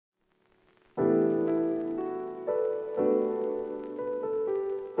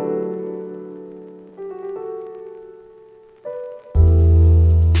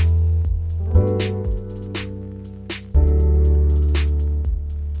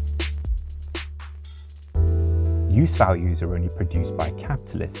use values are only produced by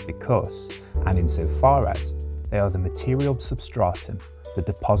capitalists because, and insofar as, they are the material substratum, the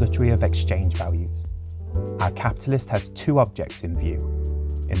depository of exchange values. Our capitalist has two objects in view.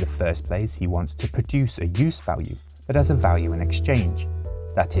 In the first place, he wants to produce a use value that has a value in exchange,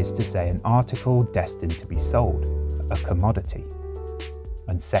 that is to say, an article destined to be sold, a commodity.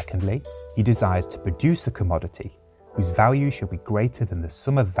 And secondly, he desires to produce a commodity whose value shall be greater than the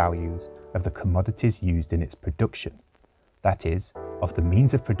sum of values of the commodities used in its production, that is, of the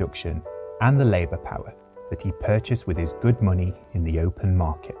means of production and the labour power that he purchased with his good money in the open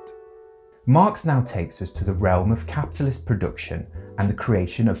market. Marx now takes us to the realm of capitalist production and the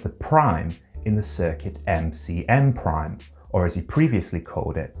creation of the prime in the circuit MCM prime, or as he previously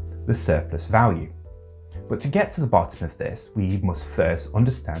called it, the surplus value. But to get to the bottom of this, we must first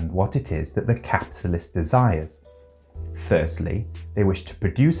understand what it is that the capitalist desires. Firstly, they wish to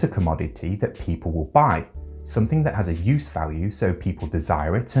produce a commodity that people will buy, something that has a use value so people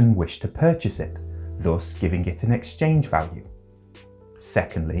desire it and wish to purchase it, thus giving it an exchange value.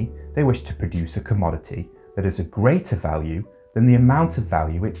 Secondly, they wish to produce a commodity that has a greater value than the amount of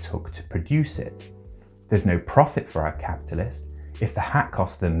value it took to produce it. There's no profit for our capitalist if the hat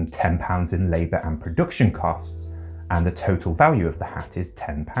cost them £10 in labour and production costs, and the total value of the hat is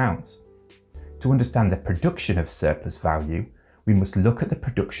 £10. To understand the production of surplus value, we must look at the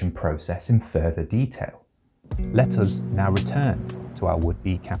production process in further detail. Let us now return to our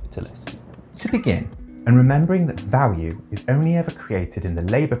would-be capitalist. To begin, and remembering that value is only ever created in the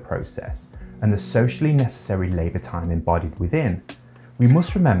labour process and the socially necessary labour time embodied within, we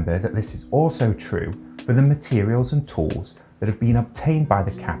must remember that this is also true for the materials and tools that have been obtained by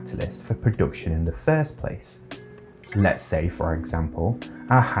the capitalist for production in the first place. Let's say, for example,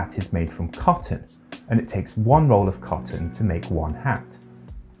 our hat is made from cotton, and it takes one roll of cotton to make one hat.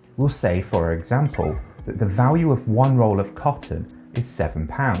 We'll say, for example, that the value of one roll of cotton is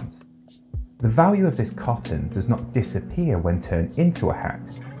 £7. The value of this cotton does not disappear when turned into a hat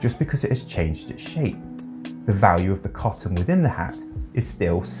just because it has changed its shape. The value of the cotton within the hat is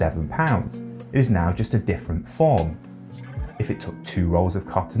still £7. It is now just a different form. If it took 2 rolls of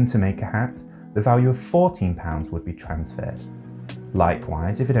cotton to make a hat, the value of £14 would be transferred.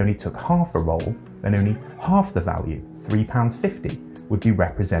 Likewise, if it only took half a roll, then only half the value, £3.50, would be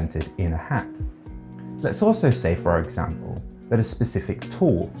represented in a hat. Let's also say, for example, that a specific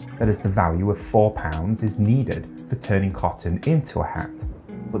tool that has the value of £4 is needed for turning cotton into a hat,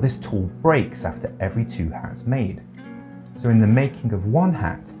 but this tool breaks after every 2 hats made. So in the making of one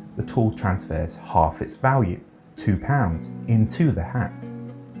hat, the tool transfers half its value, £2, into the hat.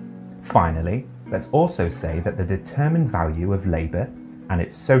 Finally, let's also say that the determined value of labour and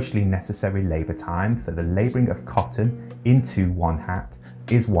its socially necessary labour time for the labouring of cotton into one hat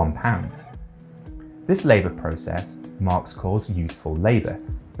is £1. This labour process Marx calls useful labour,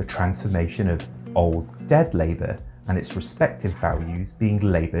 the transformation of old dead labour and its respective values being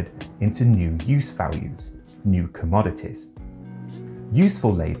laboured into new use values, new commodities.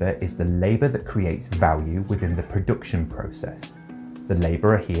 Useful labour is the labour that creates value within the production process. The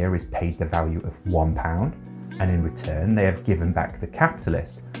labourer here is paid the value of £1, and in return they have given back the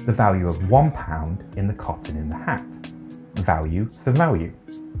capitalist the value of £1 in the cotton in the hat. Value for value.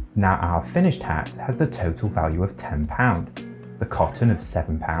 Now our finished hat has the total value of £10, the cotton of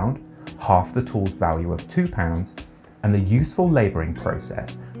 £7, half the tool's value of £2, and the useful labouring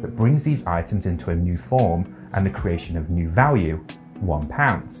process that brings these items into a new form and the creation of new value,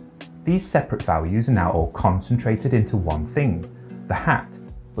 £1. These separate values are now all concentrated into one thing, the hat,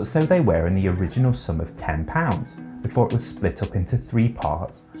 but so they were in the original sum of £10 before it was split up into 3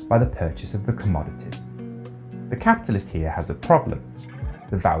 parts by the purchase of the commodities. The capitalist here has a problem.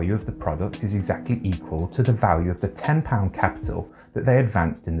 The value of the product is exactly equal to the value of the £10 capital that they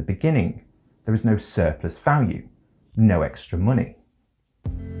advanced in the beginning. There is no surplus value, no extra money.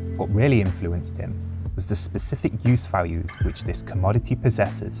 What really influenced him was the specific use values which this commodity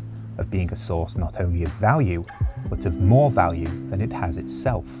possesses of being a source not only of value, but of more value than it has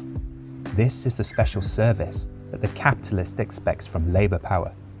itself. This is the special service that the capitalist expects from labour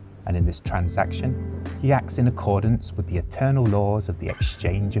power, and in this transaction, he acts in accordance with the eternal laws of the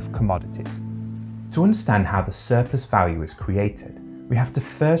exchange of commodities. To understand how the surplus value is created, we have to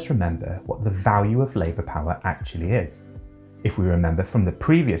first remember what the value of labour power actually is. If we remember from the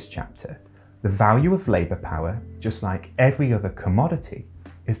previous chapter, the value of labour power, just like every other commodity,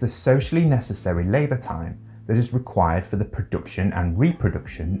 is the socially necessary labour time that is required for the production and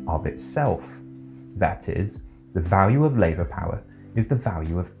reproduction of itself. That is, the value of labour power is the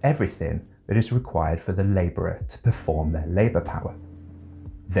value of everything that is required for the labourer to perform their labour power.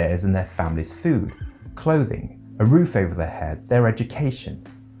 Theirs and their family's food, clothing, a roof over their head, their education,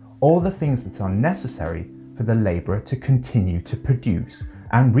 all the things that are necessary for the labourer to continue to produce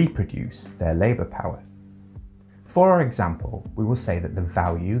and reproduce their labour power. For our example, we will say that the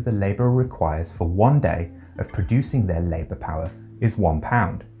value the labourer requires for 1 day of producing their labour power is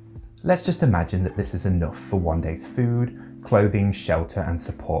 £1. Let's just imagine that this is enough for 1 day's food, clothing, shelter and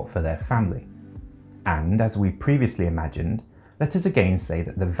support for their family. And as we previously imagined, let us again say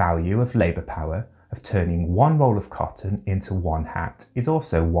that the value of labour power of turning 1 roll of cotton into 1 hat is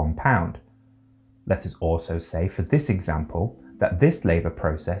also £1. Let us also say for this example that this labour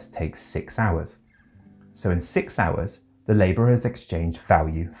process takes 6 hours. So in 6 hours, the labourer has exchanged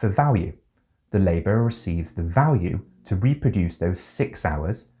value for value. The labourer receives the value to reproduce those 6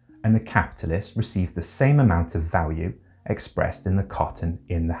 hours, and the capitalist receives the same amount of value expressed in the cotton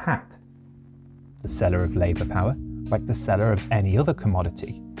in the hat. The seller of labour power, like the seller of any other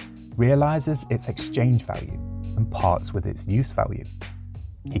commodity, realises its exchange value and parts with its use value.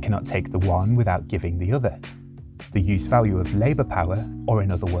 He cannot take the one without giving the other. The use value of labour power, or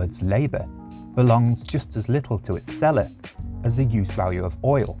in other words labour, belongs just as little to its seller as the use value of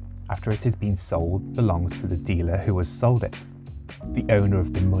oil after it has been sold belongs to the dealer who has sold it. The owner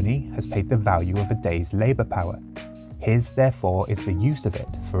of the money has paid the value of a day's labour power. His, therefore, is the use of it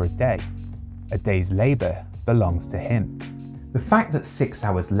for a day. A day's labour belongs to him. The fact that 6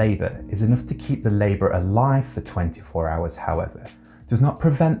 hours labour is enough to keep the labourer alive for 24 hours, however, does not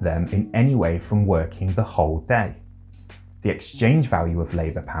prevent them in any way from working the whole day. The exchange value of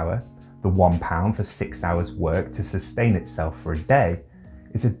labour power, the £1 for 6 hours work to sustain itself for a day,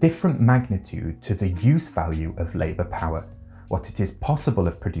 is a different magnitude to the use value of labour power, what it is possible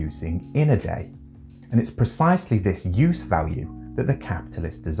of producing in a day. And it's precisely this use value that the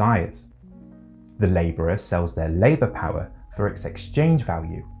capitalist desires. The labourer sells their labour power for its exchange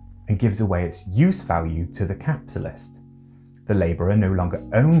value and gives away its use value to the capitalist. The labourer no longer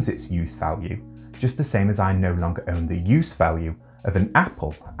owns its use value, just the same as I no longer own the use value of an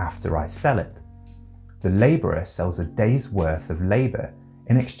apple after I sell it. The labourer sells a day's worth of labour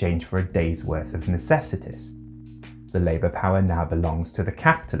in exchange for a day's worth of necessities. The labour power now belongs to the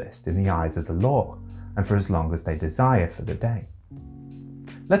capitalist in the eyes of the law, and for as long as they desire for the day.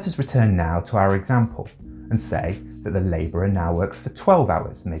 Let us return now to our example and say that the labourer now works for 12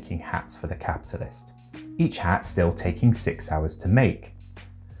 hours making hats for the capitalist, each hat still taking 6 hours to make.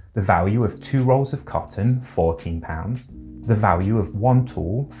 The value of 2 rolls of cotton, £14, the value of 1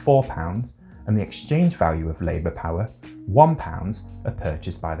 tool, £4, and the exchange value of labour power, £1, are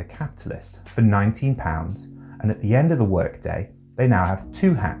purchased by the capitalist for £19, and at the end of the workday, they now have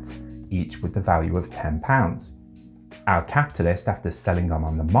 2 hats, each with the value of £10. Our capitalist, after selling them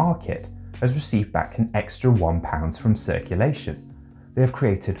on the market, has received back an extra £1 from circulation. They have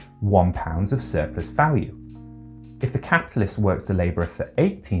created £1 of surplus value. If the capitalist works the labourer for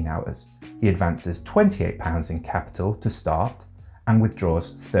 18 hours, he advances £28 in capital to start and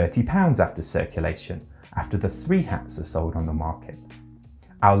withdraws £30 after circulation, after the 3 hats are sold on the market.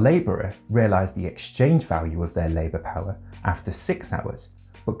 Our labourer realised the exchange value of their labour power after 6 hours,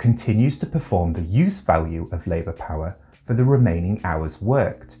 but continues to perform the use value of labour power for the remaining hours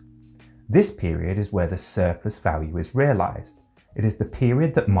worked. This period is where the surplus value is realised. It is the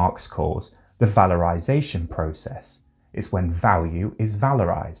period that Marx calls the valorisation process. It's when value is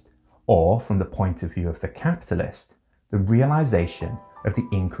valorised, or from the point of view of the capitalist, the realisation of the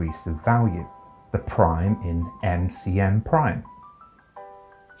increase of value, the prime in NCM prime.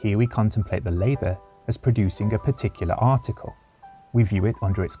 Here we contemplate the labour as producing a particular article. We view it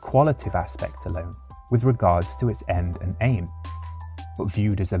under its qualitative aspect alone, with regards to its end and aim. But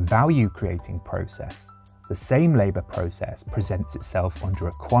viewed as a value-creating process, the same labour process presents itself under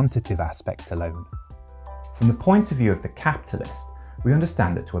a quantitative aspect alone. From the point of view of the capitalist, we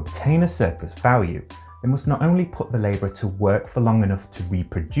understand that to obtain a surplus value, they must not only put the labourer to work for long enough to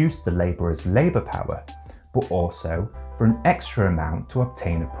reproduce the labourer's labour power, but also for an extra amount to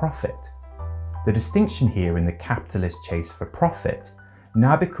obtain a profit. The distinction here in the capitalist chase for profit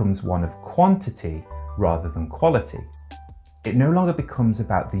now becomes one of quantity rather than quality. It no longer becomes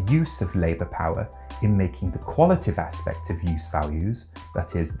about the use of labour power in making the qualitative aspect of use values,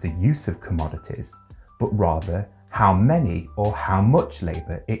 that is, the use of commodities, but rather how many or how much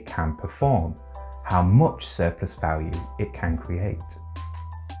labour it can perform, how much surplus value it can create.